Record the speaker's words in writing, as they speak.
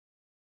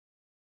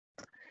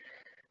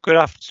Good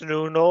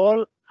afternoon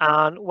all,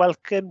 and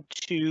welcome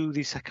to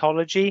the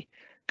Psychology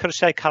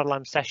Cwrsiau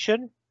Carlam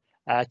session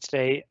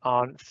today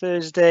on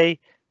Thursday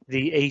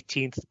the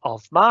 18th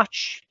of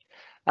March.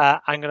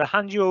 I'm going to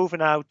hand you over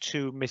now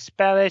to Miss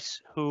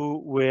Bellis,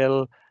 who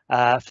will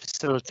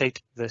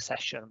facilitate the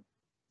session.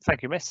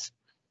 Thank you, Miss.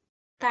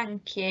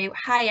 Thank you.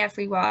 Hi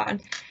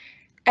everyone.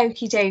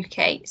 Okie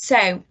dokie.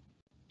 So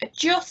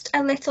just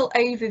a little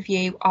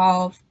overview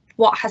of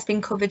what has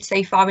been covered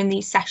so far in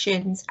these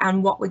sessions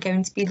and what we're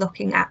going to be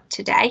looking at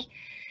today.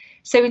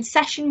 So in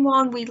session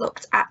 1, we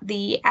looked at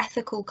the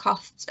ethical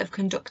costs of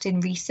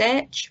conducting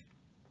research.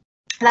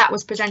 That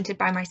was presented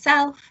by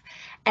myself.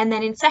 And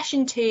then in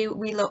session 2,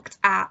 we looked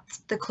at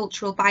the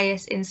cultural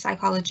bias in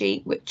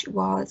psychology, which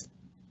was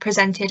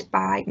presented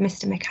by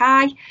Mr.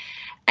 Mackay.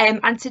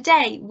 And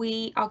today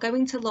we are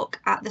going to look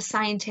at the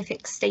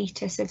scientific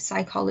status of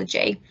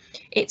psychology.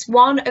 It's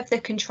one of the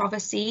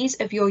controversies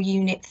of your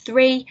Unit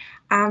 3,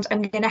 and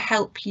I'm going to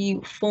help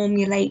you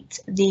formulate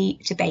the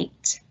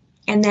debate.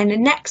 And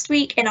then next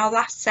week in our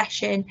last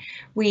session,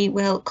 we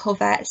will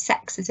cover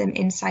sexism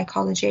in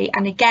psychology.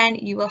 And again,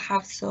 you will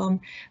have some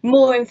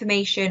more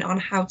information on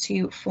how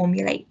to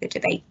formulate the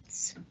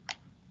debates.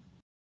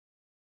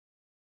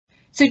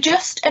 So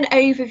just an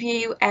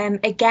overview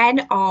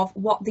again of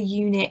what the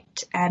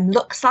unit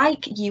looks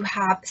like. You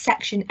have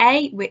section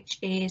A, which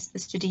is the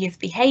study of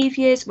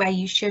behaviours, where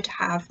you should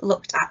have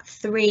looked at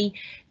 3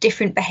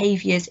 different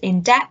behaviours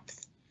in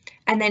depth.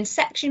 And then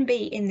section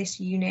B in this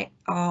unit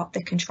are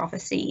the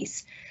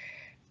controversies.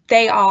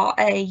 They are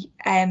a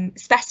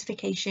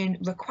specification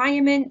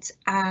requirement,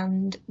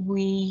 and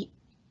we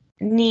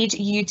need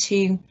you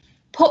to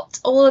put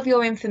all of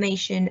your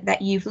information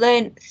that you've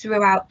learned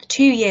throughout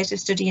 2 years of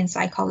studying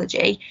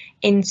psychology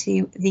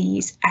into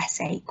these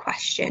essay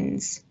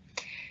questions.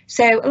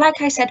 So,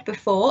 like I said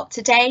before,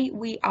 today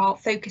we are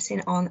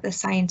focusing on the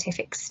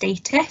scientific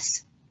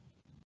status.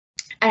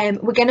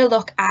 We're going to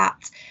look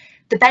at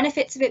the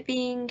benefits of it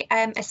being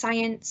a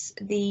science,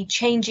 the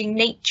changing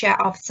nature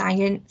of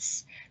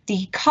science,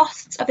 the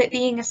costs of it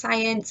being a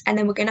science, and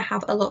then we're going to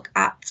have a look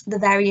at the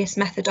various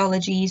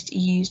methodologies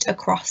used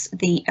across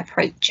the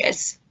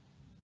approaches.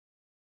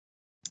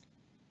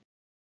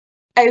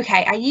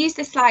 Okay, I used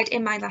this slide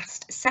in my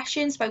last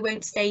session, so I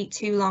won't stay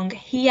too long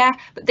here,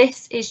 but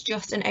this is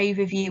just an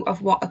overview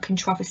of what a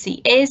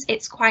controversy is.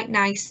 It's quite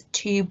nice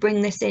to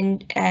bring this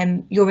in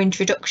your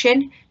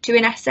introduction to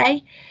an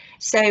essay.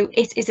 So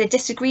it is a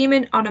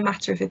disagreement on a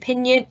matter of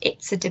opinion.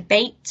 It's a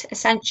debate,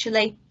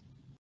 essentially.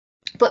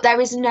 But there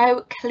is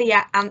no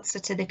clear answer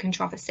to the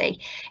controversy.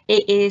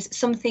 It is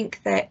something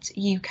that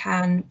you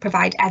can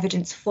provide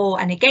evidence for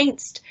and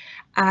against,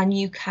 and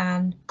you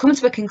can come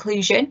to a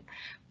conclusion,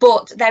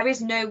 but there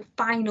is no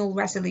final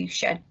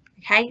resolution,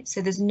 okay?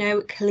 So there's no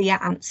clear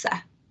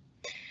answer.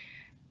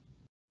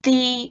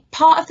 The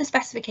part of the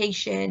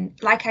specification,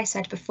 like I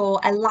said before,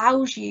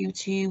 allows you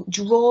to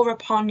draw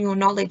upon your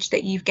knowledge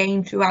that you've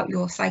gained throughout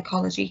your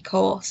psychology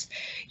course.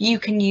 You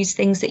can use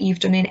things that you've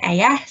done in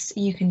AS,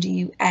 you can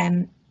do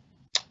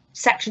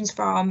sections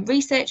from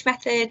research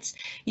methods,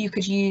 you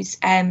could use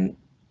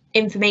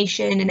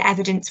information and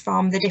evidence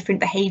from the different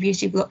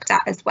behaviours you've looked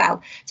at as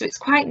well. So it's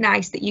quite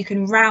nice that you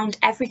can round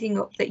everything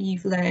up that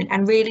you've learned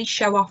and really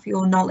show off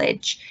your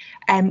knowledge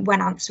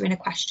when answering a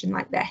question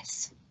like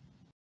this.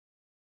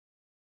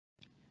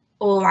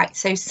 All right,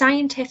 so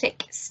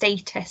scientific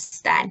status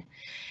then.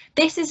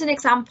 This is an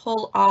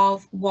example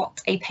of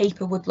what a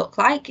paper would look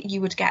like.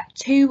 You would get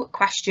 2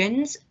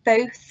 questions,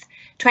 both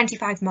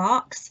 25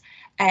 marks,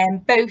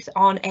 both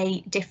on a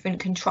different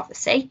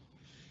controversy.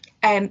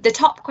 The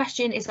top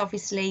question is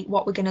obviously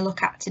what we're going to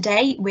look at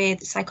today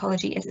with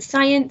psychology as a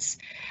science,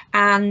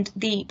 and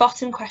the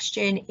bottom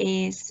question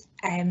is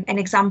an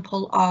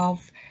example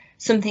of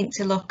something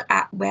to look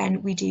at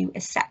when we do a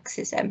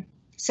sexism.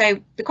 So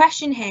the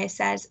question here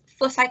says,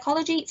 for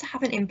psychology to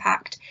have an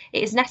impact,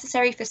 it is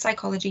necessary for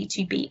psychology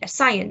to be a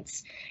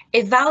science.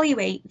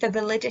 Evaluate the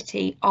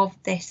validity of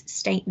this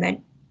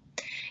statement.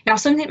 Now,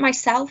 something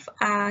myself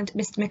and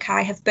Mr.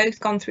 Mackay have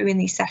both gone through in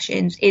these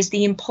sessions is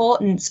the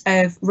importance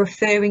of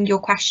referring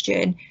your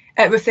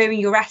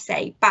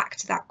essay back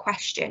to that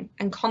question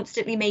and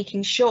constantly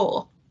making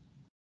sure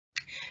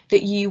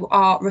that you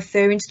are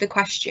referring to the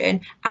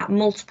question at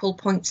multiple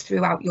points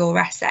throughout your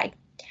essay.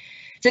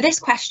 So this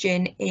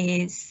question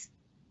is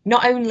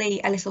not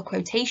only a little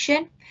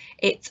quotation,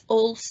 it's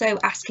also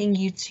asking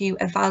you to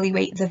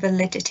evaluate the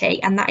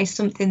validity, and that is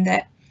something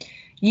that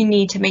you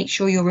need to make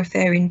sure you're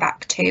referring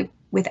back to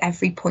with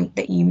every point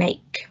that you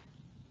make.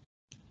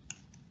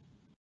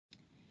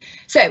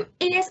 So,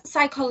 is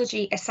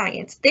psychology a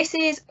science? This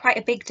is quite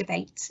a big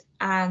debate,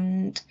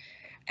 and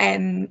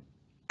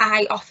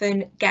I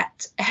often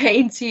get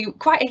into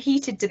quite a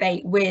heated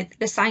debate with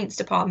the science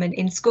department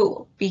in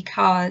school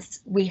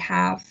because we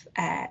have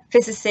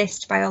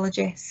physicists,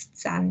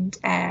 biologists and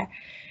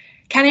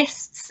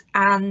chemists,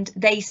 and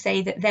they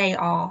say that they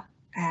are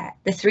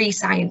the 3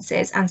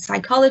 sciences and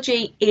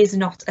psychology is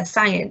not a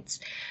science.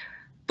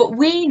 But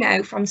we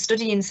know from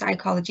studying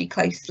psychology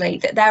closely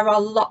that there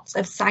are lots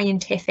of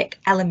scientific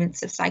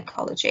elements of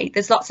psychology.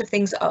 There's lots of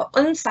things that are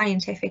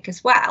unscientific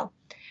as well.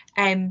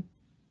 And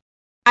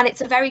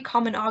it's a very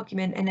common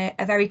argument and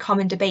a very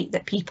common debate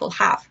that people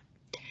have.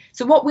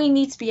 So what we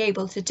need to be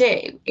able to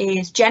do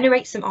is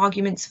generate some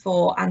arguments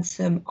for and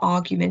some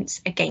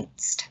arguments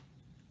against.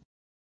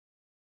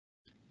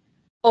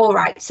 All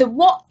right, so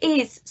what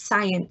is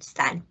science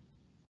then?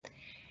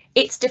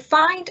 It's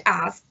defined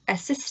as a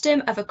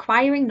system of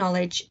acquiring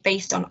knowledge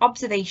based on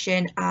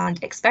observation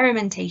and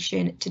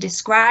experimentation to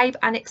describe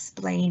and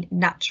explain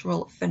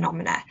natural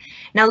phenomena.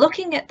 Now,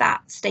 looking at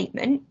that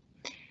statement,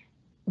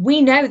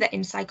 we know that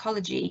in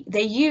psychology,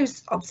 they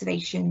use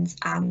observations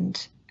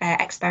and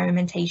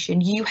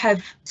experimentation. You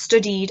have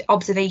studied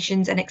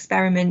observations and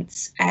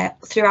experiments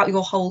throughout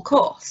your whole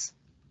course.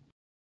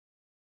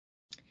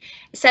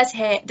 It says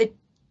here, the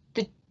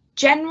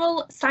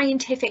general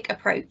scientific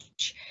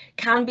approach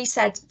can be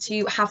said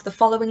to have the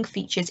following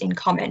features in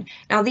common.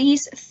 Now,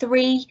 these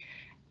three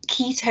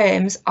key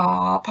terms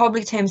are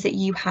probably terms that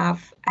you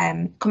have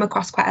come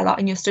across quite a lot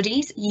in your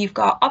studies. You've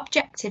got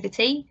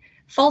objectivity,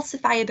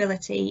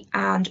 falsifiability,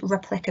 and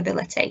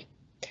replicability.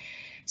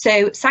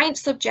 So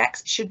science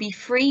subjects should be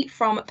free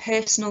from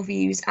personal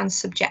views and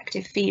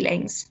subjective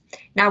feelings.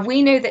 Now,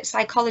 we know that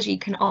psychology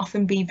can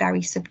often be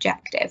very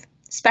subjective,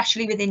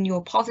 especially within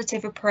your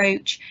positive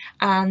approach,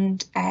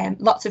 and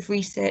lots of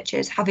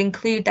researchers have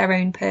included their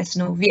own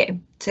personal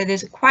view. So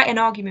there's quite an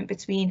argument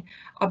between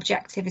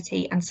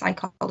objectivity and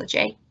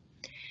psychology.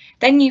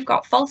 Then you've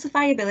got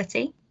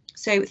falsifiability.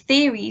 So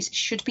theories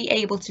should be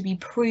able to be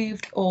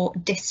proved or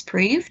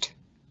disproved.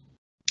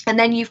 And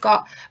then you've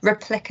got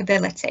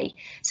replicability,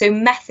 so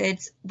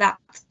methods that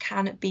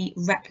can be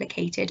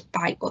replicated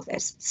by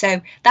others.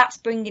 So that's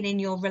bringing in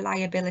your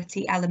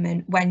reliability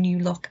element when you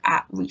look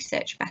at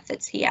research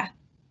methods here.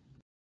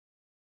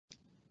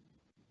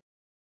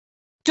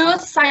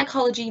 Does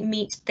psychology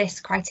meet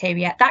this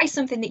criteria? That is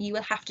something that you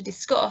will have to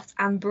discuss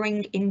and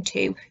bring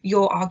into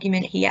your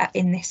argument here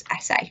in this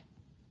essay.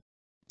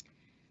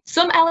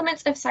 Some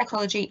elements of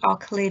psychology are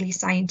clearly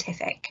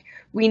scientific.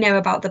 We know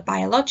about the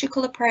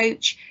biological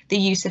approach, the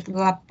use of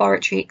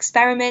laboratory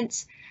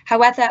experiments.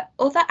 However,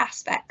 other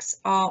aspects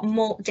are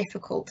more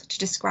difficult to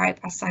describe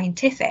as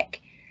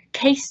scientific.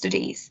 Case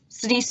studies,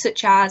 studies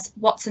such as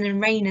Watson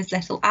and Rayner's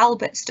Little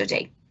Albert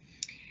study.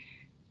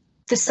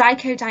 The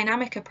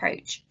psychodynamic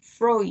approach,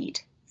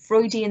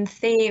 Freudian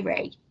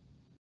theory.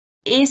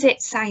 Is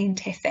it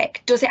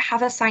scientific? Does it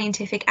have a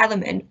scientific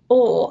element,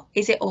 or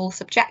is it all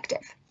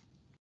subjective?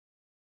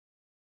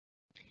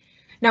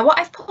 Now, what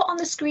I've put on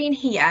the screen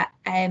here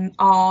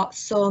are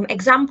some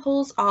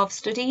examples of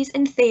studies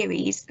and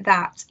theories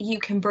that you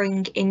can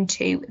bring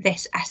into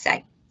this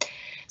essay.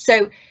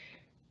 So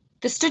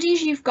the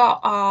studies you've got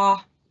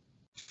are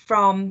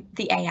from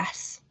the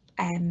AS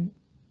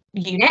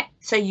unit.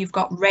 So you've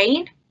got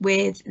RAIN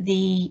with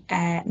the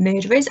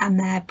murderers and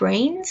their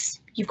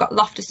brains. You've got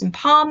Loftus and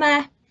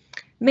Palmer,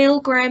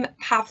 Milgram,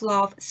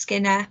 Pavlov,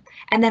 Skinner.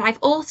 And then I've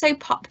also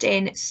popped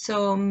in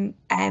some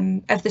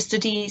of the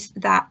studies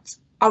that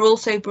are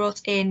also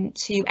brought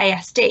into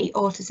ASD,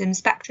 autism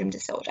spectrum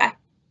disorder.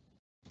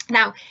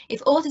 Now, if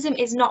autism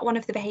is not one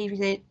of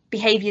the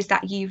behaviours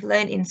that you've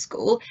learned in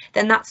school,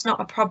 then that's not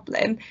a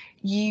problem.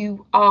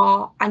 You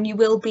are, and you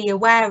will be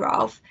aware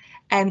of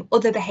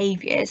other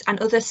behaviours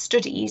and other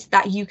studies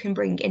that you can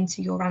bring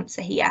into your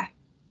answer here.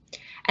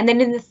 And then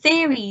in the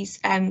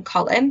theories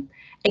column,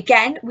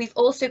 again, we've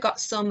also got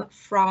some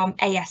from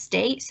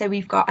ASD. So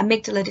we've got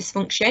amygdala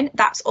dysfunction.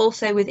 That's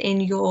also within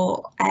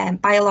your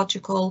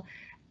biological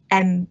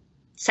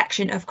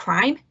section of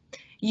crime.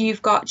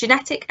 You've got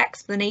genetic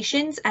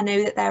explanations. I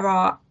know that there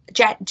are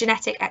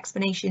genetic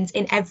explanations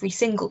in every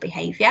single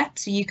behaviour,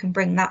 so you can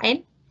bring that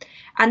in.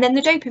 And then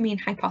the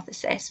dopamine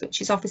hypothesis, which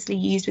is obviously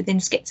used within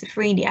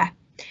schizophrenia.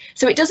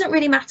 So it doesn't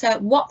really matter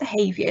what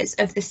behaviours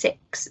of the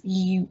 6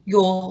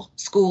 your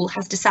school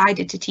has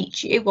decided to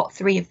teach you, what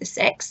 3 of the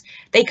 6,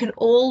 they can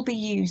all be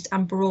used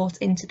and brought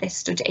into this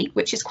study,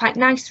 which is quite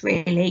nice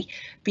really,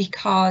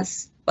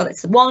 because well,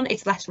 it's one,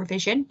 it's less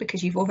revision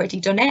because you've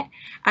already done it,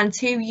 and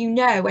 2, you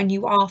know, and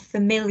you are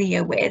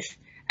familiar with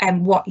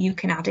what you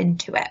can add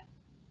into it.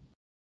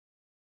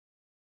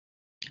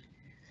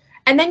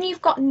 And then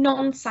you've got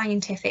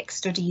non-scientific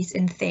studies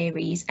and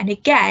theories, and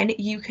again,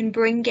 you can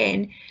bring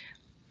in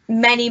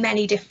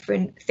many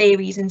different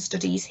theories and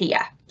studies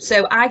here.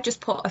 So I've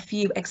just put a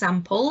few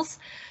examples.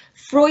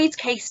 Freud's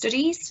case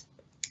studies,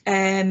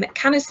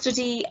 Kanner's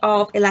study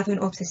of 11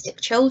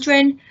 autistic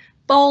children,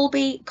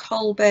 Bowlby,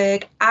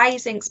 Kohlberg,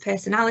 Eysenck's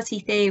personality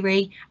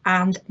theory,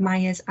 and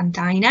Myers and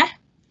Diner.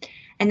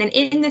 And then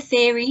in the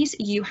theories,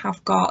 you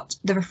have got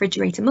the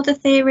refrigerator mother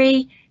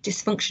theory,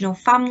 dysfunctional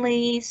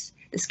families,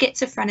 the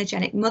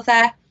schizophrenic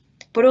mother,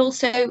 but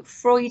also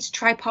Freud's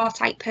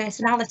tripartite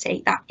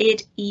personality, that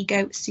id,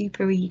 ego,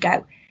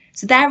 superego.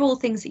 So they're all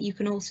things that you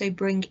can also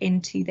bring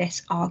into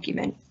this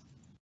argument.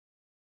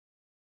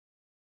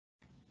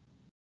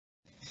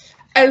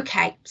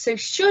 Okay, so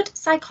should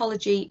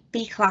psychology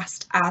be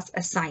classed as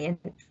a science?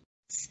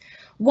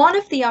 One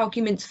of the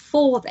arguments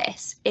for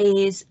this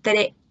is that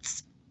it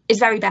is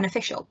very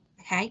beneficial,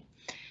 okay?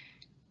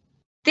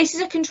 This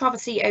is a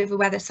controversy over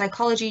whether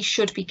psychology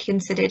should be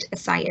considered a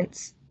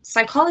science.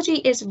 Psychology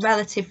is a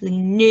relatively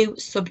new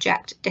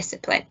subject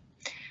discipline,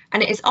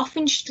 and it has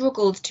often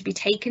struggled to be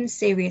taken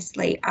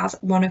seriously as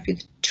one of the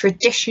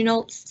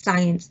traditional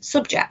science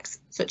subjects,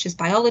 such as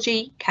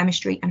biology,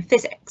 chemistry, and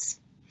physics.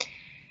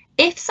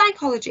 If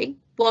psychology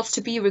was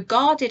to be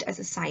regarded as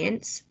a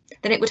science,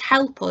 then it would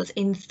help us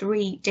in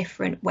 3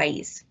 different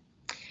ways.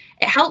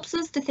 It helps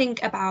us to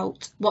think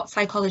about what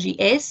psychology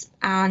is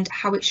and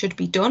how it should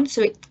be done,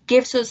 so it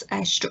gives us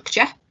a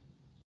structure.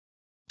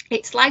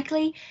 It's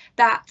likely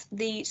that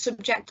the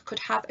subject could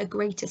have a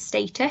greater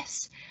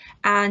status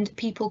and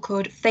people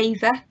could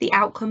favour the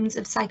outcomes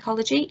of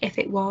psychology if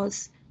it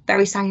was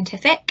very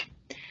scientific,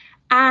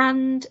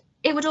 and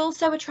it would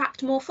also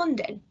attract more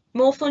funding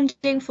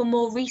for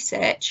more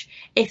research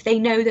if they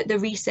know that the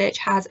research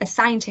has a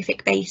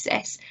scientific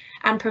basis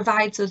and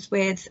provides us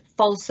with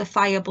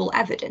falsifiable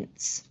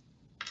evidence.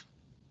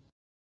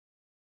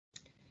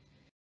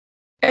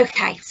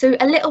 Okay, so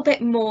a little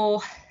bit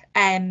more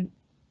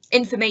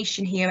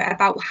information here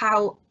about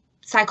how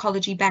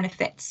psychology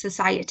benefits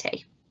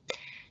society.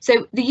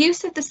 So the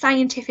use of the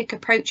scientific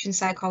approach in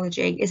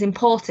psychology is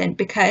important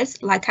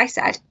because, like I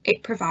said,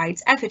 it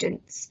provides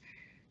evidence.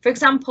 For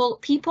example,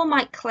 people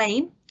might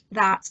claim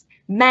that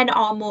men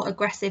are more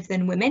aggressive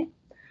than women,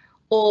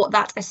 or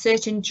that a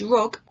certain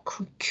drug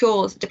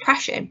cures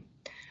depression,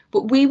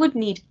 but we would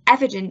need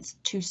evidence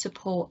to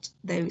support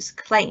those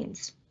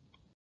claims.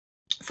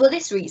 For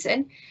this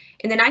reason,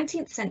 in the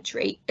 19th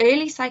century,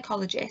 early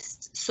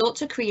psychologists sought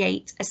to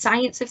create a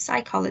science of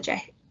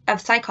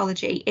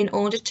psychology in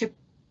order to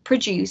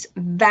produce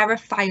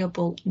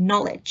verifiable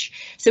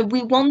knowledge. So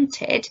we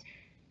wanted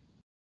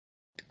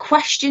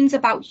questions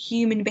about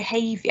human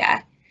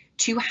behaviour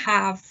to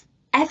have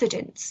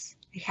evidence,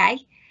 okay?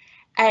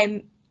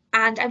 And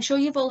I'm sure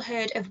you've all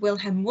heard of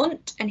Wilhelm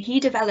Wundt, and he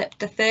developed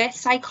the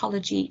first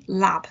psychology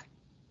lab.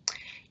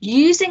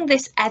 Using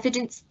this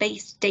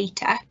evidence-based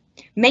data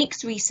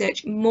makes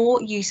research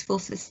more useful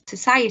to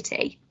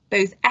society,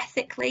 both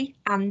ethically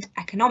and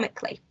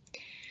economically.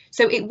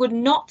 So it would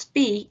not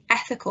be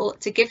ethical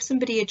to give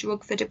somebody a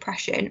drug for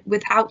depression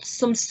without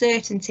some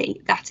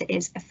certainty that it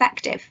is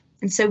effective.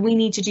 And so we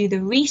need to do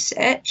the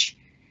research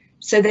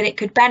so that it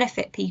could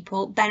benefit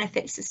people,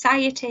 benefit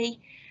society,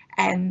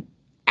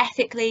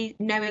 ethically,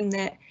 knowing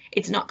that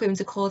it's not going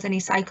to cause any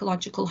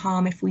psychological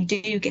harm if we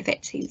do give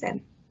it to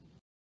them.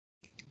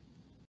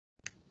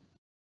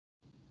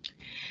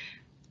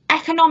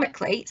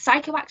 Economically,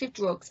 psychoactive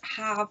drugs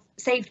have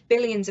saved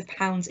billions of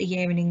pounds a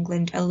year in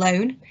England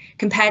alone,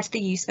 compared to the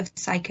use of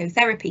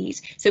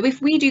psychotherapies. So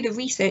if we do the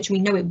research and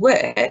we know it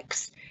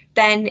works,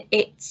 then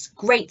it's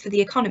great for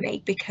the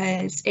economy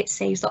because it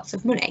saves lots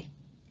of money.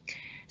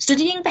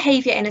 Studying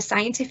behaviour in a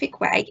scientific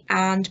way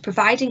and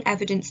providing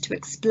evidence to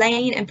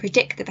explain and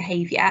predict the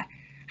behaviour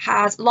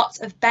has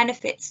lots of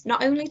benefits,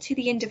 not only to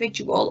the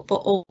individual, but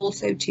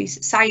also to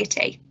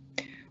society.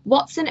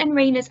 Watson and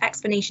Rayner's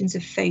explanations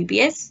of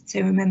phobias,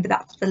 so remember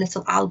that's the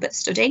little Albert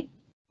study.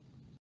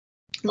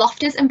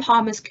 Lofters and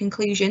Palmer's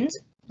conclusions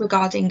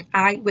regarding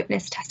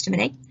eyewitness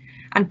testimony,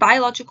 and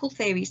biological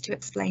theories to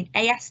explain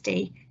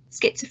ASD,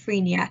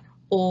 schizophrenia,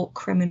 or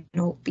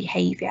criminal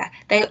behaviour.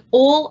 They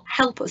all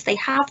help us. They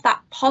have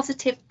that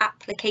positive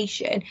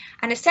application,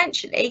 and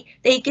essentially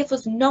they give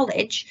us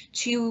knowledge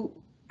to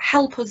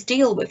help us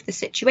deal with the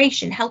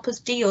situation, help us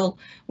deal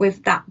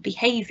with that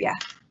behaviour.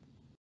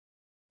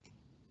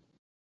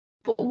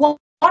 But what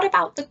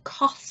about the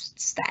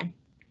costs then?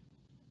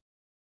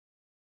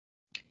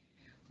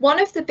 One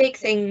of the big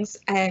things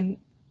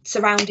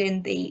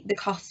surrounding the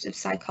cost of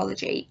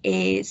psychology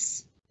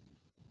is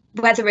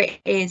whether it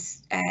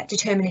is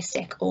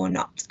deterministic or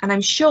not. And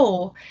I'm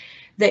sure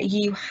that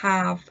you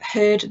have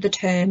heard the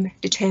term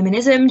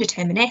determinism,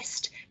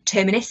 determinist,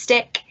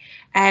 deterministic,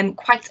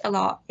 quite a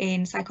lot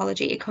in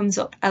psychology. It comes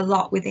up a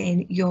lot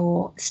within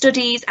your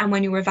studies and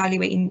when you're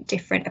evaluating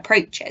different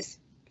approaches.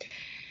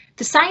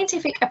 The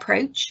scientific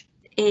approach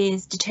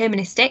is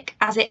deterministic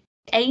as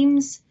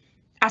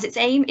its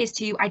aim is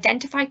to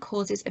identify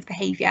causes of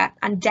behaviour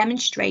and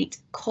demonstrate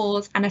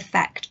cause and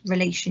effect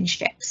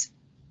relationships.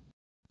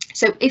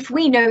 So if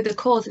we know the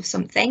cause of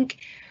something,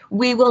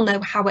 we will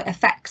know how it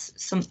affects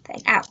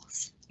something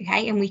else,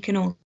 okay? And we can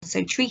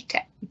also treat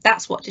it.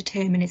 That's what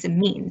determinism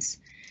means.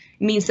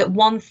 It means that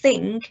one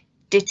thing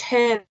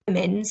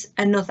determines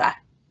another.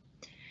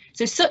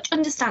 So such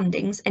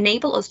understandings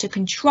enable us to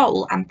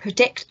control and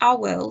predict our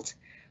world,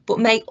 but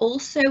may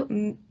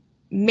also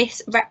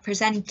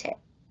misrepresent it,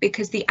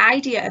 because the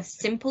idea of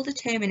simple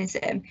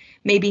determinism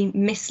may be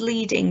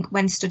misleading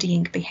when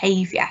studying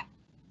behaviour.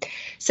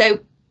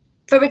 So,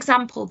 for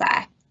example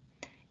there,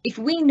 if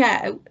we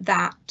know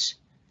that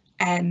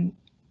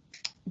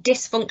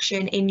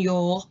dysfunction in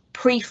your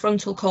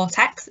prefrontal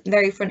cortex, the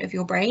very front of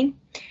your brain,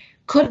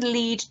 could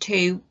lead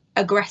to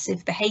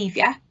aggressive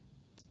behaviour,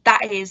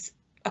 that is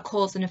a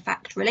cause and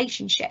effect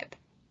relationship.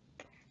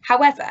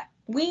 However,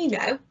 we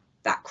know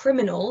that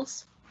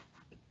criminals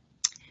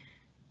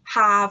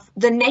have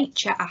the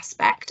nature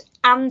aspect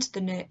and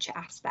the nurture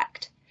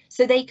aspect.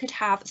 So they could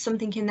have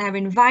something in their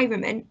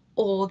environment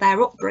or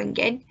their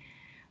upbringing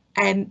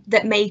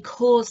that may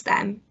cause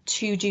them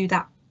to do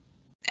that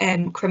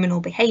criminal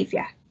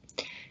behaviour.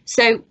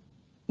 So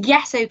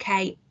yes,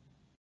 okay,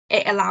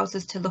 it allows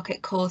us to look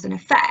at cause and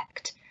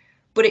effect,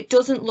 but it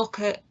doesn't look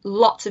at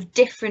lots of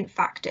different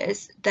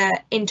factors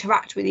that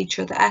interact with each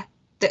other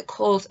that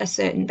cause a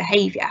certain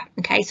behaviour.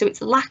 Okay, so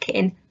it's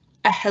lacking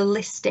a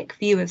holistic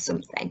view of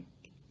something.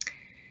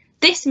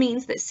 This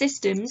means that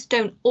systems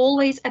don't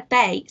always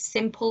obey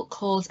simple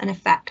cause and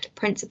effect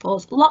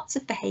principles. Lots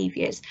of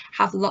behaviours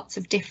have lots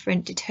of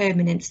different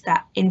determinants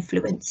that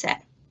influence it.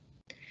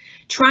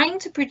 Trying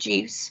to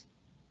produce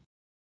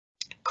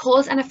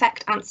cause and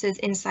effect answers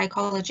in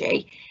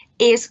psychology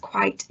is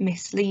quite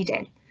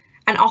misleading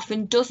and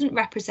often doesn't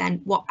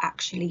represent what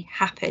actually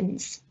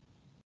happens.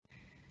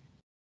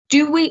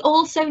 Do we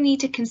also need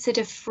to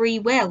consider free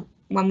will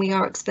when we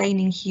are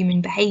explaining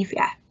human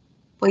behaviour?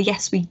 Well,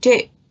 yes, we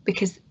do,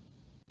 because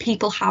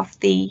people have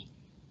the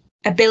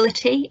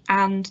ability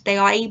and they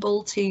are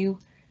able to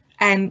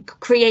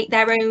create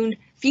their own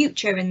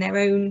future and their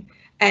own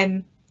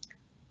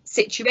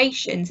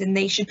situations, and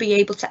they should be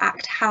able to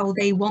act how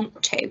they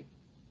want to.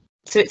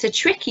 So it's a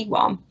tricky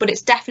one, but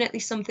it's definitely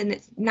something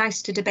that's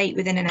nice to debate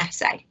within an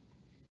essay.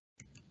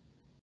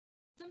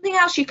 Something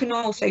else you can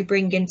also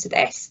bring into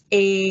this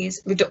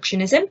is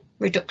reductionism,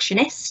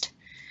 reductionist.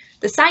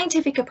 The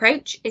scientific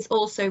approach is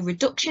also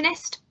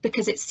reductionist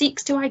because it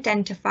seeks to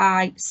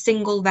identify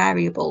single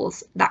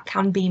variables that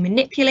can be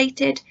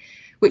manipulated,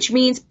 which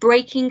means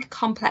breaking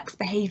complex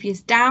behaviours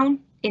down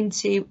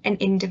into an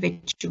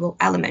individual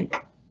element.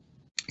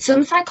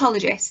 Some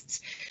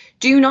psychologists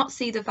do not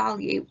see the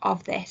value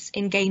of this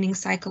in gaining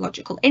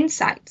psychological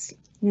insights.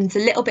 And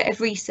there's a little bit of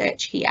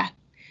research here.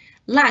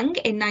 Lang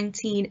in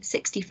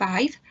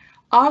 1965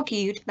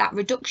 argued that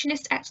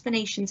reductionist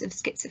explanations of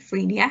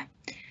schizophrenia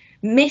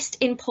missed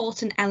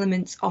important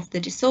elements of the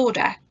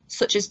disorder,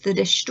 such as the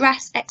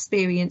distress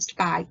experienced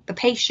by the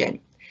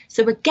patient.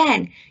 So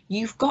again,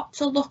 you've got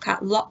to look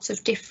at lots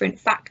of different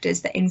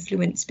factors that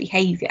influence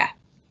behaviour.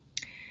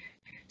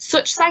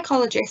 Such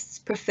psychologists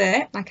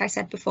prefer, like I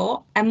said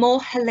before, a more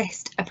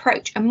holistic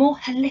approach, a more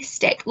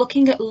holistic,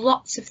 looking at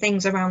lots of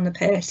things around the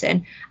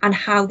person and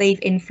how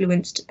they've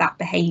influenced that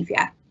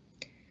behaviour.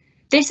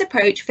 This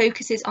approach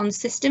focuses on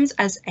systems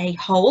as a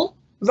whole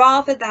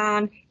rather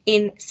than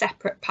in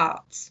separate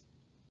parts,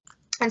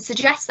 and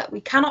suggests that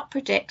we cannot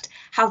predict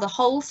how the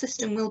whole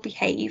system will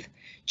behave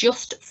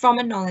just from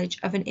a knowledge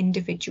of an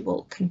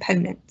individual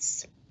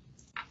components.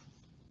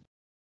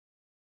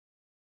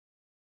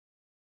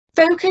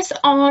 Focus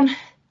on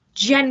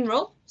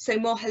general, so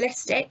more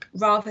holistic,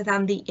 rather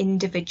than the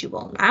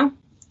individual now.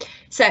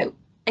 So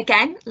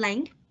again,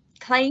 Lang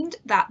claimed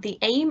that the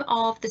aim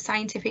of the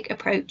scientific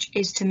approach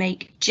is to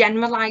make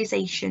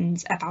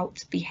generalizations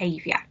about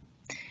behaviour.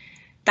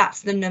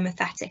 That's the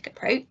nomothetic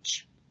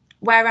approach,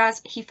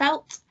 whereas he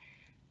felt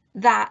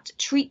that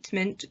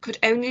treatment could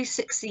only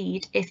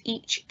succeed if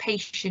each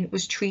patient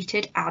was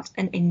treated as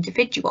an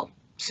individual,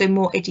 so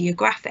more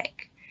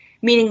idiographic,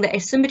 meaning that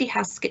if somebody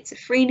has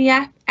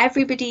schizophrenia,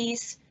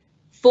 everybody's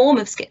form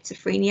of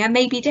schizophrenia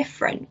may be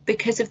different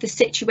because of the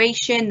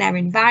situation, their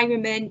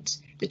environment,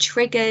 the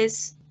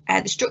triggers,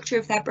 the structure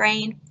of their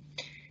brain.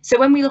 So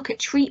when we look at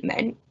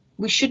treatment,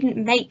 we shouldn't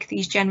make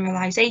these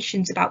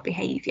generalizations about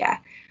behaviour.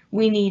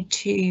 We need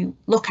to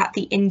look at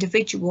the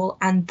individual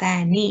and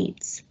their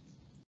needs.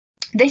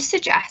 This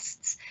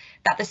suggests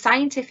that the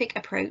scientific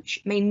approach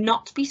may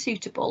not be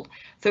suitable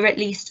for at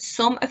least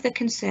some of the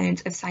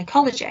concerns of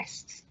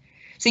psychologists.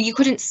 So you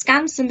couldn't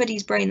scan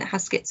somebody's brain that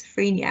has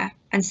schizophrenia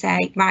and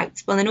say, right,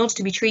 well, in order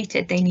to be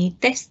treated, they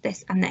need this,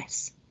 this, and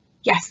this.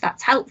 Yes,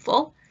 that's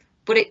helpful,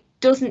 but it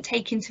doesn't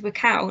take into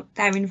account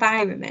their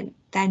environment,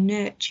 their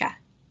nurture.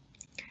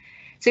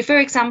 So for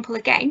example,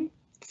 again,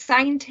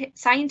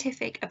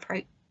 scientific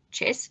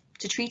approaches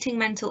to treating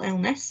mental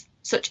illness,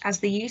 such as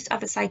the use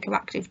of a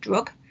psychoactive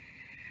drug,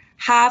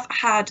 have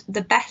had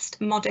the best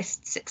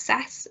modest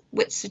success,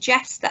 which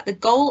suggests that the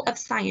goal of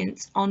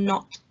science are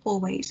not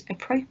always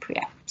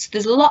appropriate. So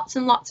there's lots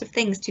and lots of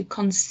things to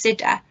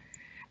consider,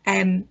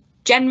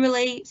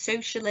 generally,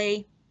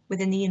 socially,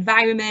 within the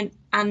environment,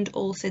 and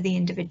also the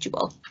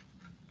individual.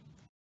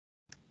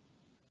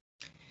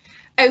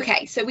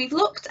 Okay, so we've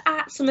looked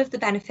at some of the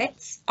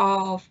benefits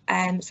of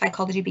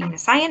psychology being a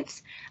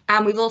science,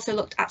 and we've also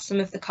looked at some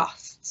of the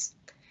costs.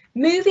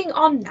 Moving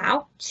on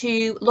now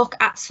to look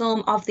at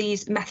some of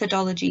these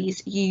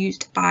methodologies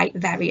used by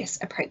various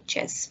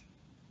approaches.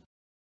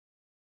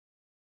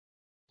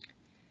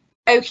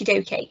 Okie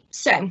dokie,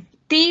 so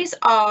these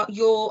are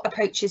your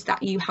approaches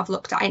that you have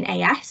looked at in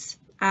AS,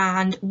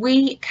 and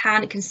we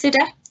can consider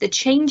the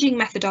changing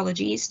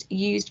methodologies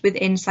used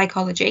within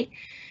psychology,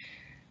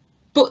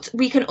 but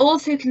we can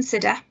also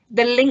consider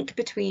the link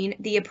between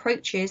the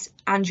approaches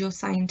and your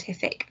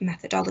scientific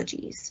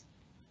methodologies.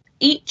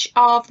 Each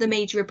of the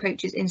major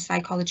approaches in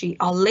psychology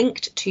are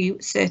linked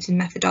to certain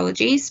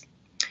methodologies.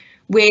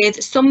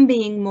 with some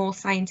being more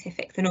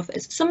scientific than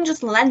others. Some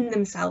just lend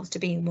themselves to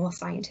being more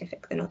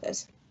scientific than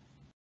others.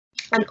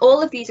 And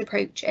all of these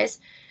approaches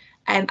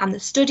and the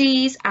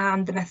studies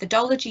and the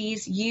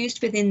methodologies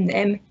used within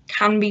them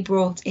can be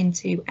brought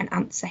into an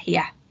answer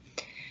here.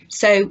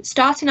 So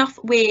starting off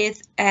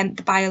with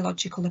the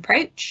biological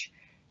approach,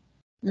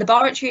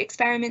 laboratory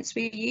experiments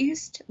were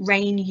used.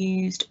 Rain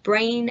used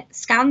brain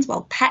scans,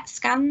 well, PET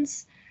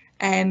scans,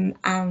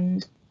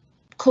 and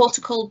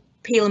cortical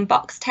peel and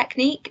box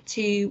technique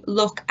to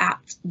look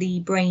at the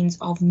brains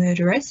of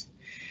murderers.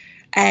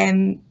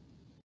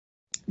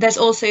 There's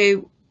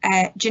also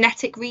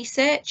genetic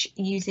research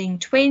using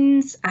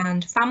twins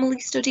and family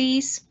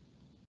studies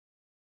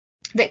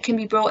that can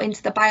be brought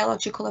into the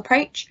biological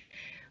approach.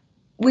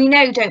 We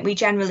know, don't we,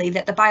 generally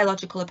that the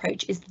biological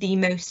approach is the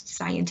most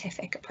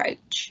scientific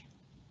approach.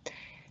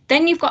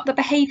 Then you've got the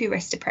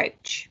behaviourist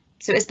approach.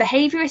 So as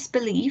behaviourists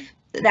believe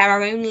that there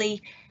are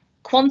only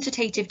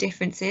quantitative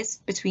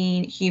differences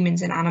between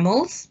humans and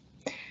animals,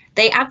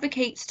 they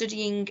advocate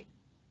studying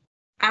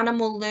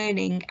animal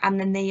learning and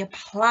then they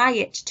apply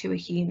it to a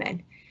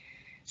human.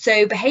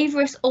 So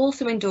behaviourists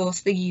also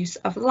endorse the use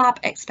of lab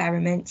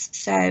experiments.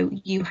 So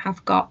you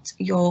have got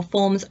your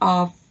forms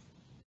of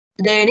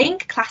learning,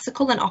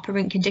 classical and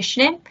operant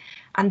conditioning,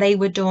 and they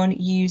were done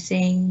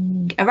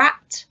using a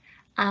rat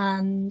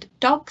and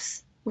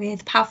dogs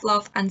with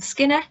Pavlov and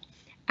Skinner,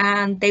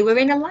 and they were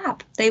in a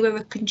lab. They were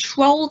a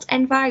controlled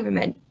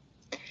environment,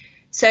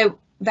 so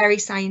very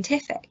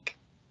scientific.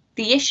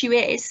 The issue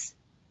is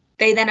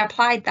they then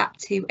applied that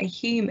to a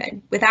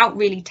human without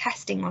really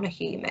testing on a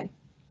human.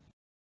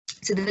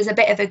 So there's a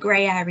bit of a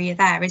grey area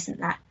there, isn't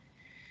there?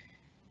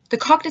 The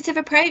cognitive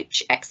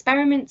approach,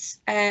 experiments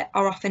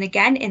are often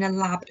again in a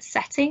lab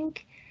setting.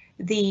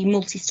 The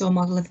multi-store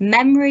model of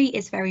memory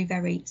is very,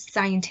 very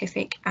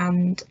scientific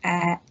and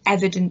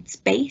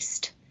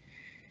evidence-based.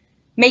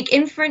 Make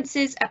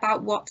inferences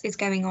about what is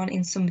going on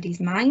in somebody's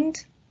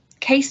mind.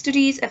 Case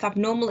studies of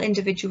abnormal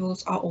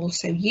individuals are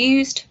also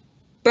used.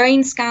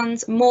 Brain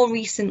scans, more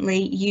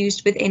recently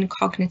used within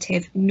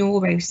cognitive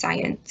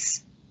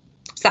neuroscience.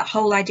 So that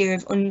whole idea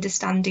of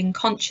understanding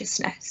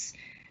consciousness,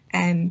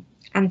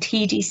 and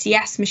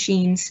TDCS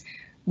machines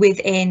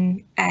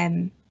within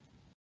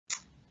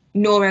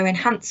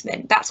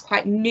neuroenhancement. That's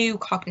quite new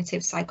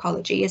cognitive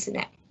psychology, isn't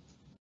it?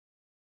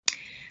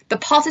 The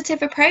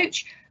positive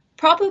approach,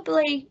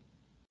 probably,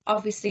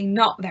 obviously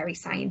not very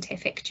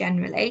scientific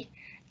generally,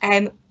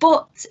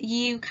 but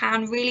you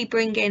can really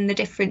bring in the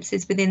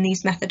differences within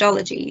these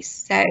methodologies.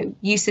 So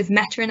use of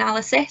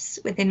meta-analysis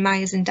within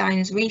Myers and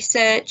Diner's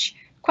research,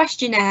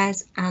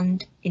 questionnaires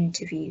and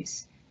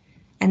interviews.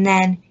 And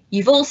then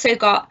you've also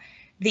got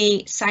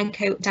the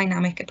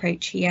psychodynamic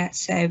approach here,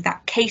 so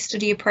that case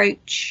study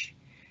approach,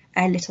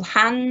 little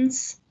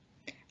hands,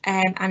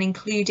 and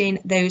including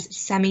those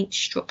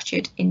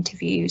semi-structured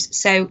interviews.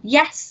 So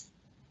yes,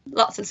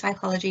 lots of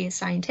psychology is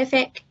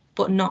scientific,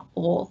 but not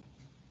all.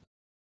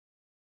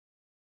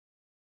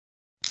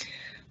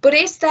 But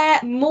is there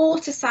more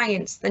to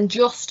science than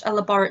just a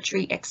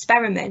laboratory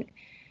experiment?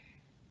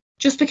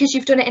 Just because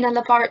you've done it in a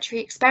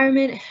laboratory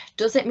experiment,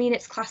 does it mean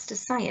it's classed as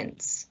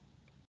science?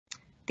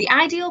 The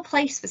ideal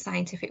place for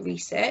scientific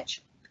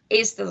research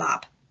is the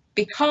lab,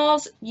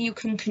 because you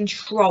can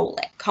control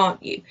it,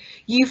 can't you?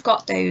 You've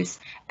got those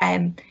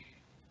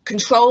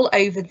control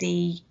over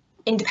the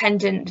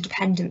independent, the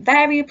dependent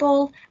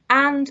variable,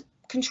 and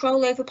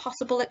control over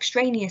possible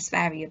extraneous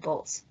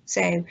variables,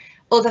 so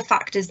other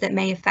factors that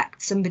may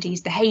affect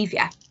somebody's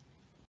behaviour.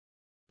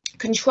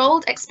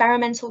 Controlled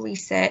experimental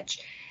research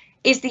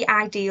is the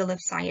ideal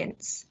of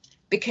science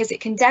because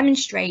it can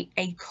demonstrate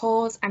a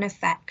cause and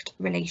effect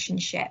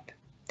relationship.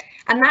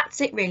 And that's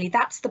it really,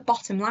 that's the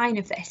bottom line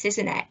of this,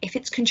 isn't it? If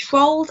it's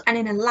controlled and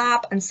in a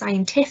lab and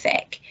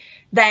scientific,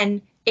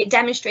 then it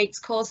demonstrates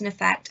cause and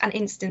effect and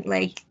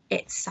instantly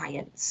it's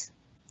science.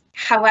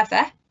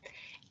 However,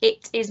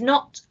 it is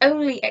not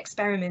only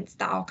experiments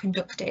that are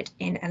conducted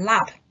in a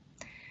lab.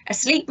 A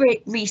sleep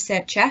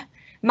researcher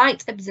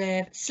might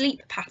observe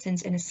sleep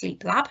patterns in a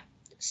sleep lab,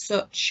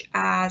 such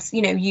as,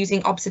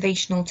 using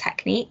observational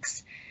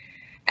techniques,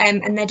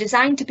 and they're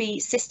designed to be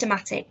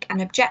systematic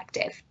and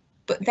objective.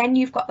 But then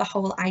you've got the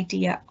whole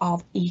idea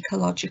of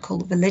ecological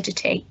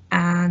validity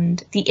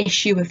and the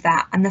issue of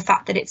that and the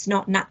fact that it's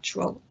not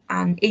natural.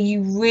 And are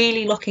you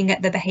really looking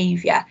at the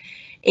behaviour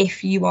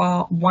if you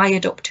are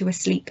wired up to a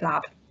sleep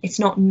lab? It's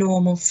not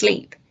normal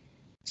sleep.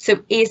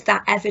 So is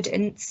that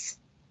evidence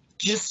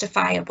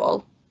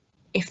justifiable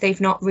if they've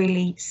not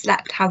really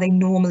slept how they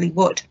normally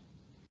would?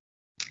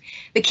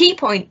 The key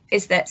point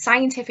is that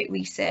scientific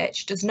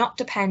research does not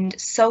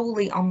depend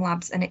solely on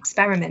labs and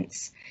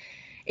experiments.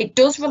 It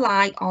does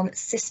rely on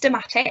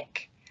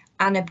systematic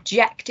and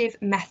objective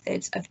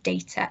methods of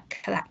data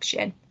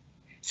collection.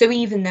 So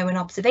even though an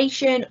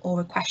observation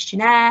or a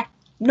questionnaire,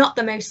 not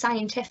the most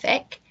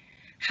scientific,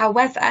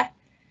 however,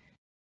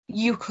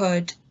 you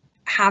could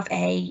have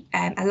a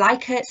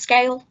Likert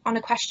scale on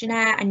a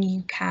questionnaire and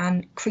you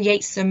can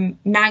create some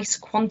nice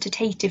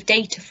quantitative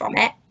data from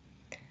it.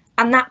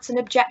 And that's an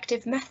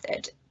objective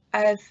method.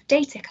 of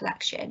data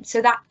collection.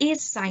 So that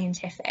is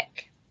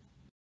scientific.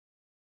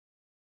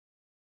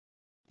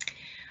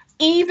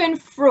 Even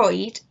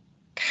Freud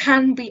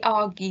can be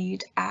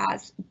argued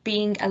as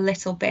being a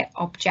little bit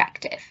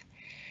objective.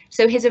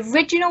 So his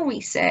original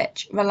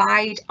research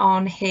relied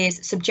on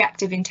his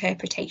subjective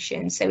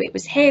interpretation. So it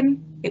was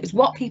him, it was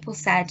what people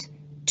said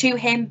to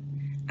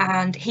him,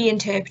 and he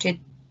interpreted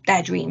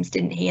their dreams,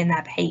 didn't he, and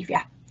their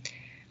behaviour.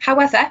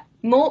 However,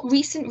 more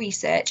recent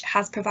research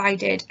has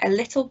provided a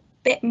little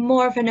bit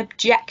more of an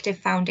objective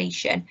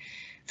foundation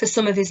for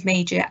some of his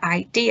major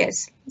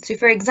ideas. So,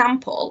 for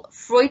example,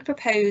 Freud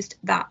proposed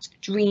that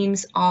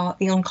dreams are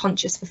the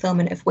unconscious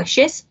fulfillment of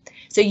wishes.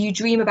 So you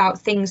dream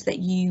about things that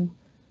you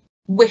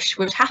wish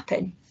would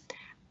happen,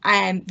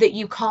 that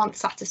you can't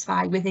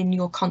satisfy within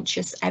your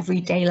conscious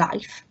everyday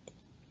life.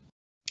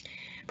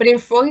 But in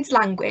Freud's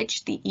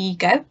language, the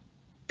ego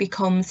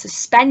becomes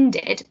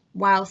suspended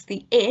whilst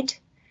the id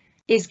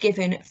is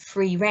given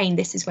free rein.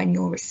 This is when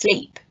you're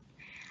asleep.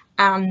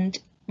 And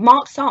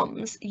Mark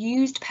Soms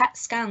used PET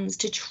scans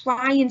to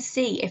try and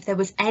see if there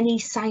was any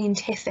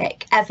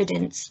scientific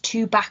evidence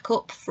to back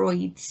up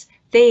Freud's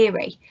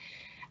theory.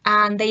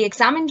 And they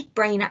examined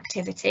brain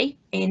activity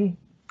in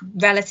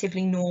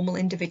relatively normal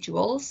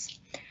individuals,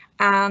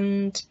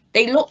 and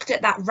they looked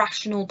at that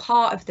rational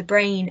part of the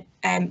brain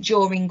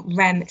during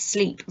REM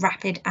sleep,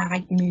 rapid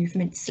eye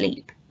movement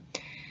sleep.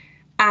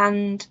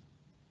 And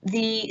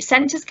the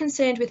centres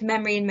concerned with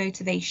memory and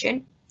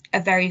motivation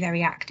are very,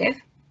 very active.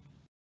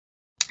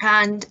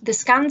 And the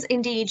scans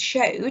indeed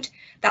showed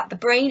that the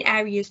brain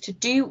areas to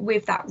do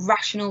with that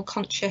rational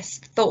conscious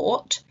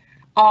thought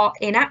are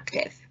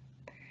inactive,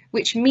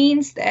 which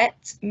means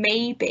that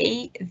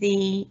maybe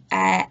the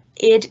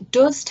id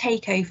does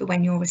take over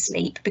when you're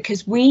asleep,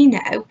 because we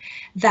know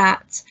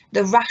that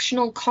the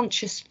rational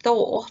conscious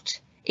thought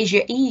is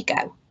your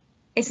ego,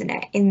 isn't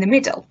it, in the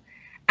middle?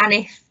 And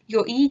if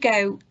your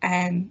ego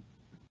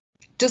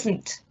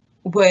doesn't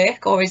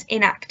work or is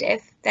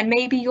inactive, then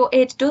maybe your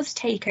id does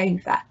take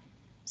over.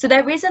 So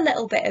there is a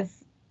little bit of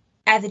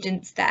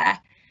evidence there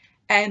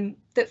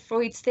that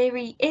Freud's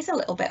theory is a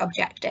little bit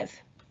objective.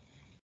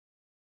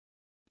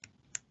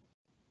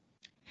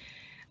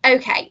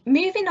 Okay,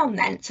 moving on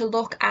then to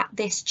look at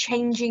this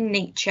changing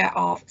nature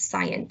of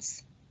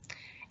science.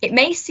 It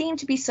may seem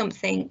to be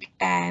something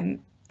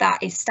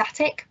that is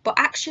static, but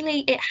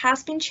actually it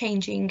has been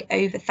changing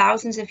over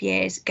thousands of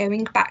years,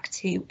 going back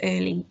to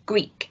early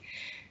Greek.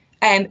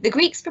 The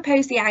Greeks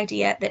proposed the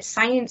idea that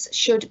science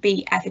should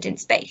be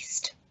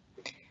evidence-based.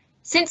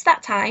 Since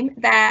that time,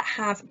 there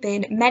have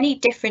been many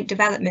different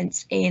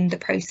developments in the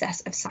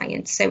process of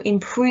science, so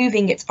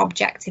improving its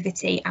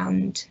objectivity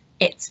and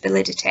its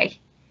validity.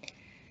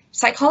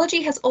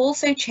 Psychology has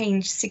also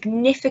changed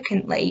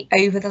significantly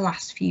over the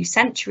last few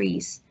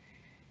centuries.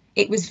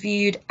 It was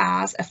viewed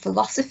as a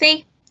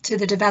philosophy to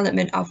the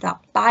development of that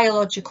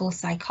biological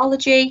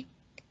psychology,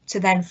 to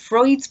then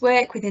Freud's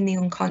work within the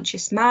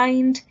unconscious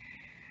mind,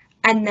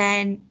 and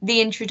then the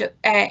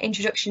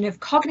introduction of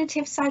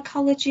cognitive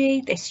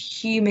psychology, this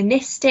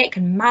humanistic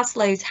and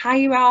Maslow's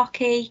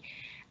hierarchy,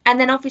 and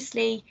then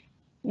obviously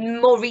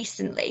more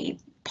recently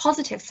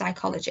positive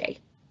psychology.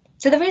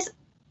 So there is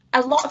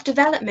a lot of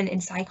development in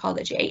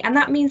psychology, and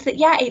that means that,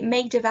 yeah, it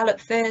may develop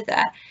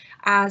further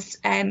as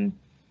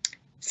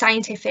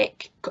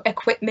scientific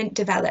equipment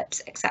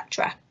develops,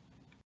 etc.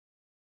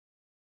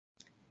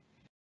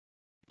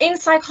 In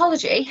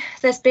psychology,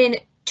 there's been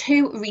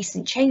two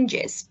recent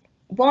changes.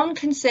 One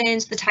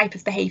concerns the type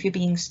of behaviour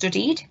being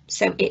studied,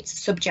 so its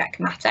subject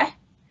matter.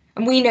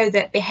 And we know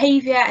that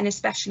behaviour, and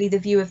especially the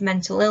view of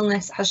mental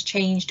illness, has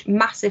changed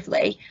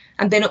massively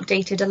and been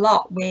updated a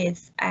lot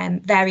with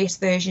various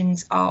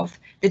versions of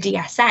the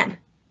DSM.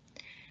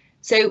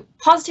 So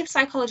positive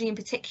psychology in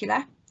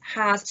particular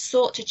has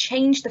sought to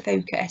change the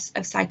focus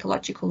of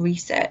psychological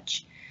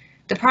research.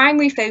 The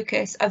primary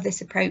focus of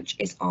this approach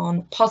is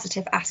on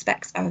positive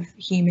aspects of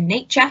human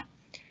nature,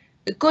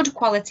 the good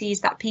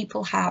qualities that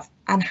people have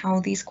and how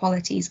these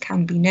qualities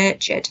can be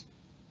nurtured.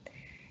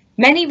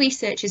 Many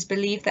researchers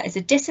believe that as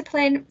a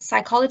discipline,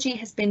 psychology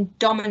has been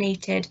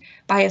dominated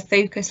by a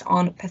focus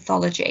on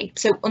pathology,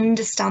 so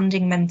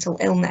understanding mental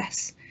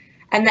illness,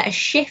 and that a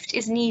shift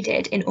is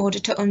needed in order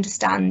to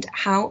understand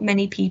how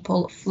many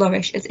people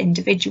flourish as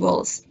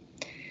individuals.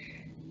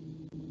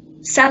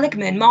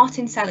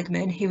 Martin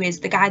Seligman, who is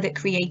the guy that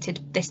created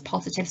this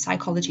positive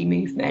psychology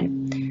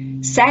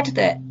movement, said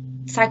that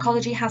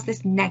psychology has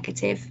this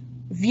negative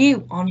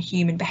view on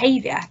human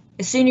behaviour.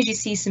 As soon as you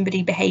see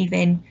somebody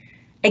behaving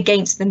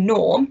against the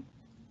norm,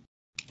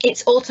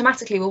 it's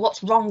automatically, well,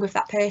 what's wrong with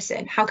that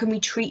person? How can we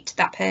treat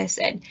that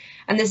person?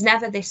 And there's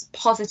never this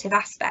positive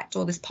aspect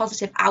or this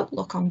positive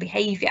outlook on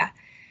behaviour.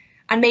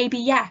 And maybe,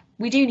 yeah,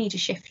 we do need to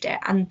shift it.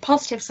 And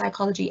positive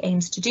psychology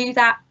aims to do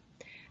that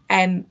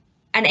and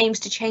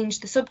aims to change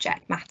the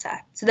subject matter.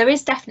 So there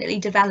is definitely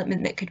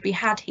development that could be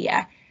had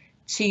here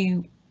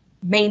to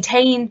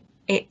maintain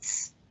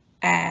its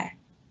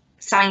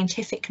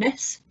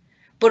scientificness,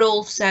 but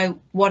also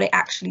what it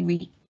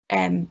actually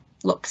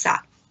looks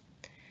at.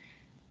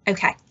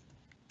 Okay,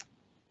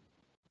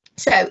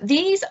 So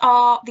these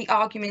are the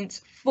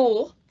arguments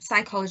for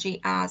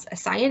psychology as a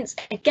science.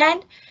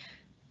 Again,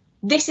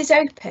 this is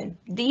open.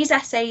 These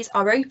essays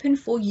are open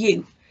for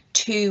you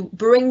to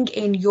bring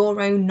in your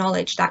own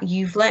knowledge that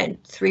you've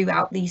learned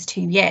throughout these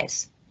 2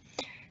 years.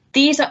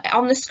 These are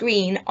on the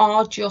screen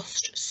are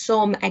just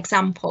some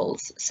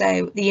examples.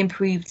 So the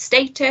improved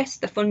status,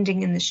 the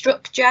funding and the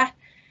structure,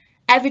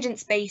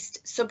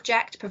 evidence-based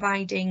subject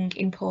providing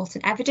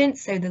important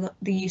evidence, so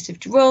the use of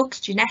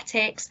drugs,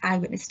 genetics,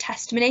 eyewitness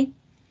testimony,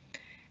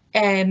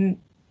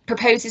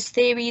 proposes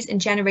theories and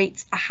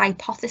generates a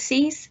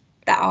hypotheses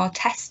that are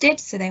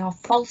tested, so they are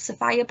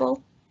falsifiable.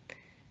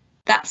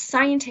 That's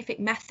scientific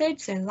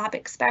methods, so lab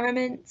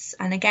experiments,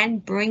 and again,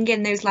 bring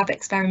in those lab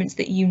experiments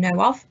that you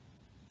know of.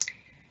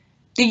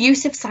 The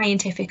use of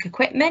scientific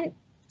equipment,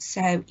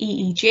 so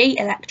EEG,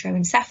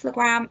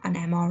 electroencephalogram, and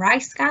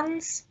MRI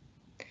scans.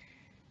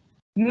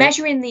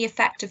 Measuring the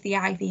effect of the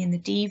IV and the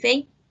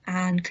DV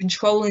and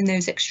controlling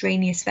those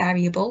extraneous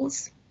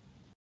variables.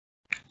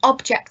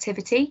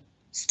 Objectivity,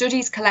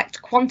 studies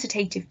collect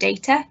quantitative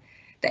data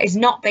that is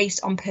not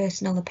based on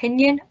personal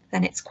opinion,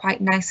 then it's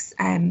quite nice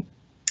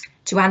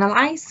to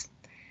analyse.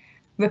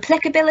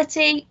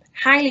 Replicability,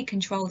 highly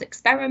controlled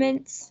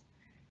experiments.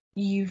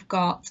 You've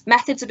got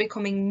methods are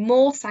becoming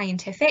more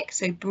scientific,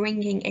 so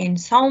bringing in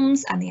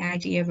SOMS and the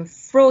idea of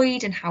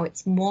Freud and how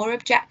it's more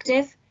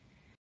objective.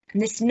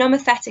 And this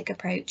nomothetic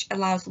approach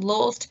allows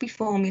laws to be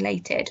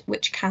formulated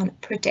which can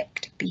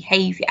predict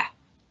behaviour.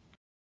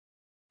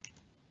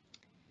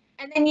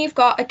 And then you've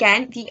got,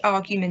 again, the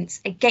arguments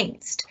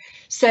against.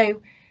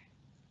 So,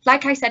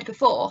 like I said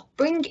before,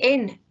 bring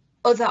in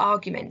other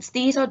arguments.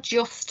 These are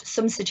just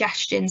some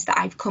suggestions that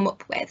I've come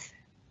up with.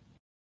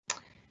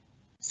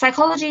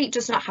 Psychology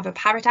does not have a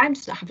paradigm,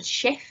 does not have a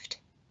shift.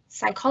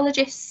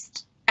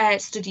 Psychologists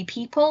study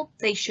people.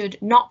 They should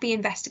not be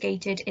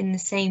investigated in the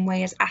same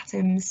way as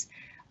atoms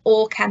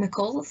or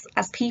chemicals,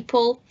 as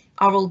people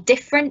are all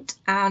different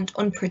and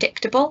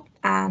unpredictable,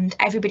 and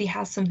everybody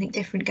has something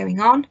different going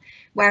on,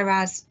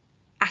 whereas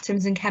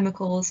atoms and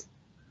chemicals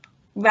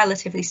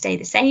relatively stay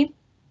the same.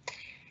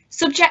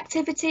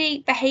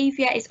 Subjectivity,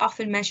 behaviour is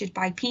often measured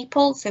by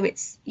people, so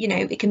it's,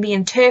 it can be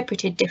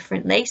interpreted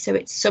differently, so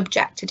it's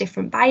subject to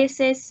different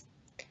biases.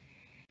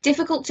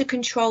 Difficult to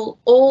control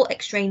all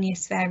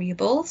extraneous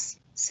variables,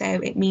 so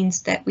it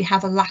means that we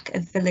have a lack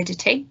of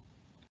validity.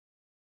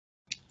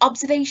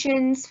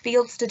 Observations,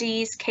 field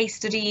studies, case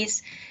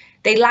studies,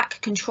 they lack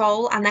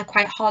control and they're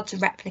quite hard to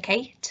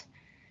replicate.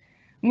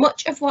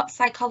 Much of what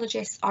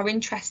psychologists are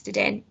interested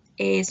in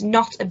is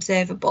not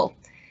observable.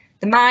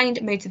 The mind,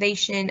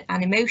 motivation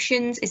and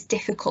emotions is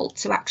difficult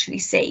to actually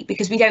see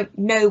because we don't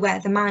know where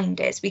the mind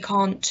is. We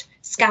can't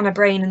scan a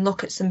brain and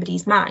look at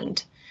somebody's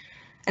mind.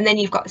 And then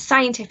you've got the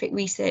scientific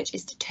research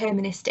is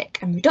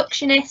deterministic and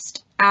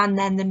reductionist, and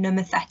then the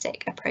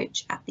nomothetic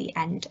approach at the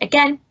end.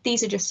 Again,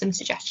 these are just some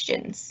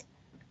suggestions.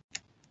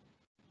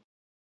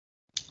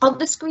 On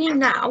the screen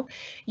now,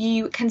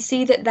 you can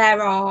see that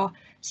there are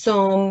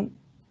some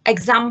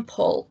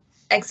example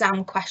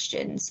exam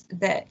questions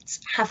that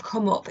have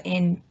come up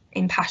in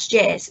past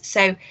years.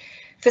 So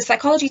for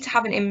psychology to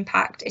have an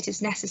impact, it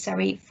is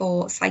necessary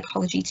for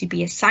psychology to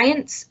be a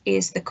science,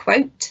 is the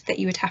quote that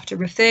you would have to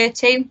refer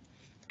to.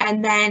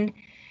 And then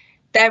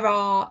there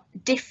are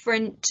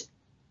different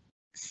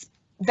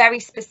very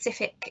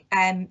specific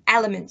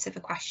elements of a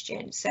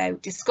question. So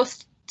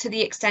discuss to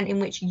the extent in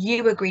which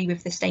you agree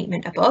with the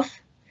statement above.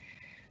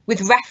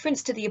 With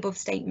reference to the above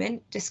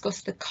statement,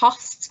 discuss the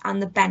costs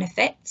and the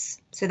benefits.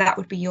 So that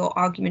would be your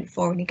argument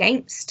for and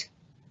against.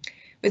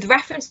 With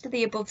reference to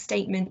the above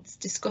statements,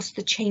 discuss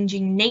the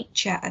changing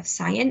nature of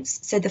science.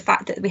 So the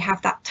fact that we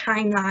have that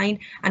timeline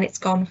and it's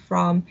gone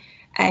from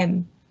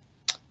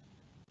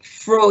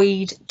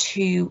Freud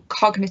to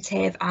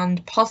cognitive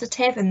and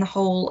positive and the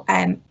whole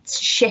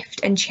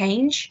shift and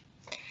change.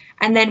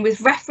 And then with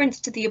reference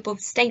to the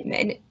above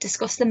statement,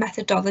 discuss the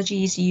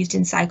methodologies used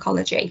in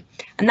psychology.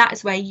 And that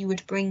is where you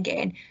would bring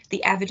in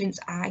the evidence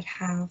I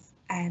have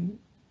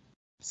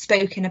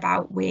spoken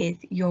about with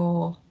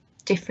your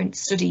different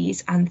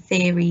studies and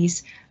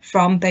theories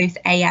from both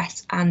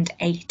AS and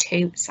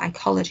A2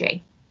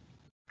 psychology.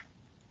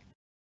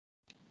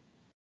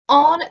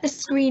 On the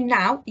screen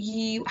now,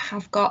 you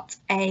have got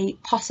a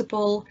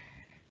possible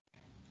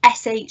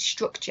essay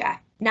structure.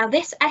 Now,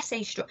 this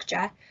essay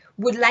structure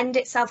would lend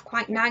itself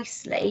quite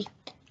nicely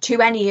to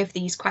any of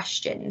these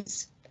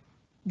questions.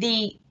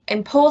 The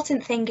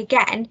important thing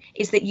again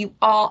is that you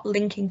are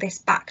linking this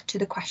back to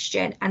the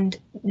question, and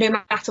no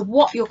matter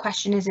what your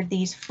question is of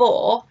these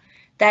four,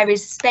 there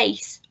is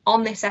space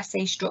on this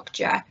essay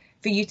structure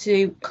for you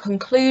to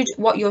conclude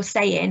what you're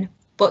saying,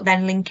 but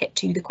then link it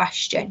to the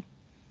question.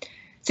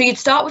 So you'd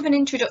start with an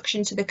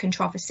introduction to the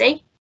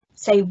controversy,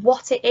 say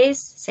what it is,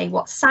 say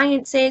what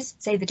science is,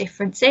 say the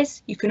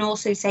differences. You can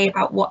also say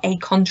about what a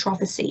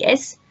controversy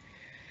is.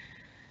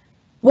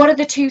 What are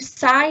the two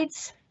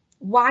sides?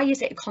 Why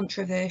is it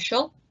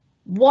controversial?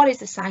 What is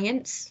the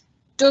science?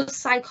 Does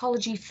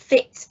psychology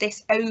fit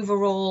this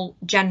overall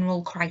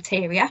general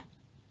criteria?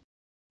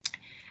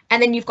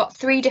 And then you've got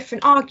three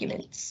different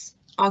arguments.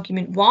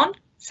 Argument 1,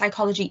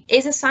 psychology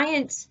is a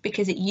science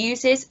because it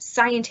uses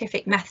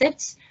scientific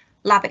methods,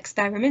 lab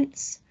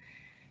experiments.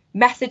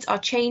 Methods are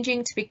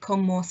changing to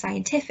become more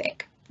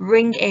scientific.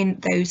 Bring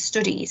in those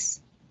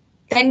studies.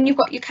 Then you've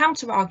got your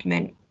counter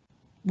argument.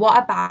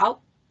 What about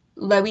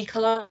low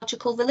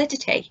ecological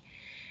validity?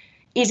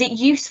 Is it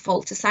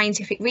useful to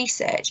scientific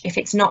research if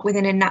it's not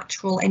within a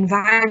natural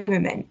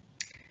environment?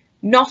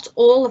 Not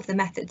all of the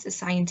methods are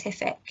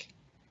scientific.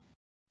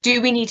 Do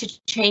we need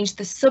to change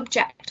the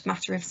subject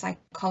matter of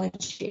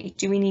psychology?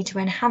 Do we need to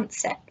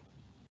enhance it?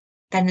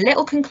 Then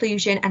little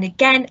conclusion, and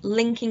again,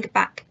 linking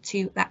back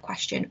to that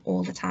question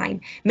all the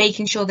time,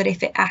 making sure that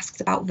if it asks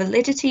about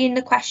validity in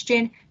the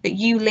question, that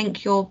you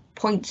link your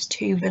points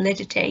to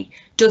validity.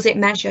 Does it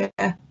measure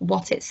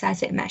what it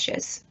says it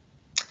measures?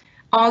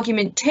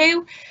 Argument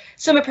 2,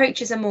 some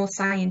approaches are more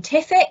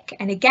scientific,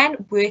 and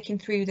again, working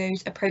through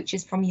those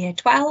approaches from year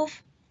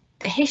 12.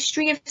 The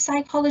history of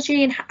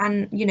psychology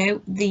and you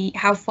know,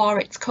 how far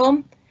it's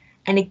come,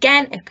 and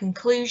again, a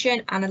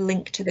conclusion and a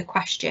link to the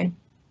question.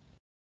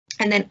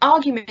 And then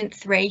argument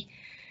 3,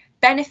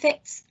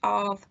 benefits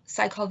of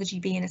psychology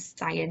being a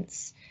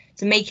science.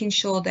 So making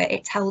sure that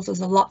it tells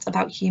us a lot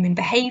about human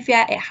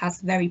behaviour, it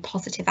has very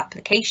positive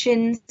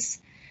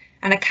applications.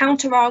 And a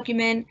counter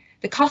argument,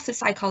 the cost of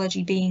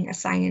psychology being a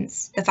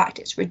science, the fact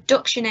it's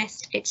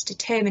reductionist, it's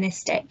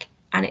deterministic,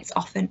 and it's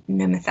often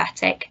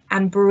nomothetic,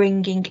 and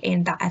bringing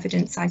in that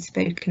evidence I've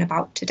spoken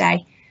about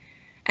today.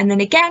 And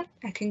then again,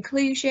 a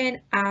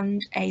conclusion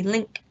and a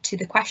link to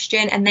the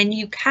question, and then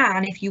you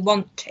can, if you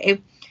want to,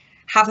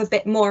 have a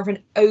bit more of an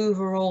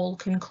overall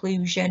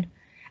conclusion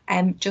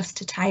just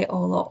to tie it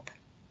all up.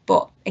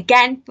 But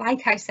again,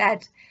 like I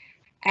said,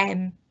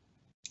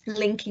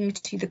 linking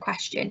to the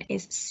question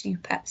is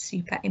super,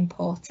 super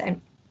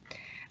important.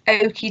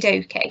 Okie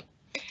dokie.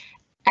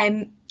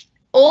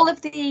 All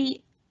of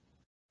the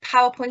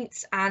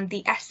PowerPoints and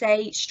the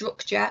essay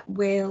structure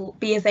will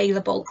be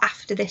available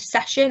after this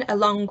session,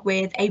 along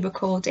with a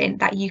recording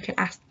that you can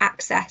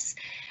access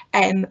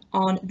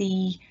on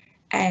the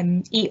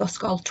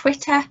e-sgol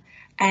Twitter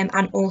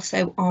and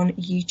also on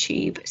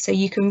YouTube. So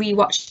you can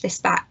rewatch this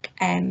back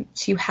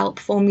to help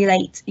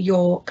formulate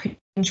your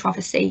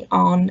controversy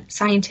on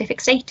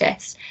scientific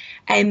status.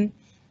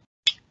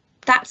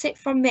 That's it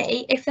from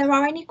me. If there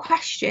are any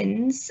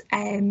questions,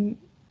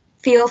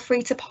 feel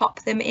free to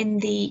pop them in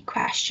the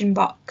question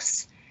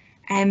box,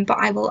 but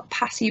I will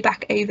pass you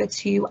back over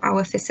to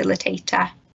our facilitator.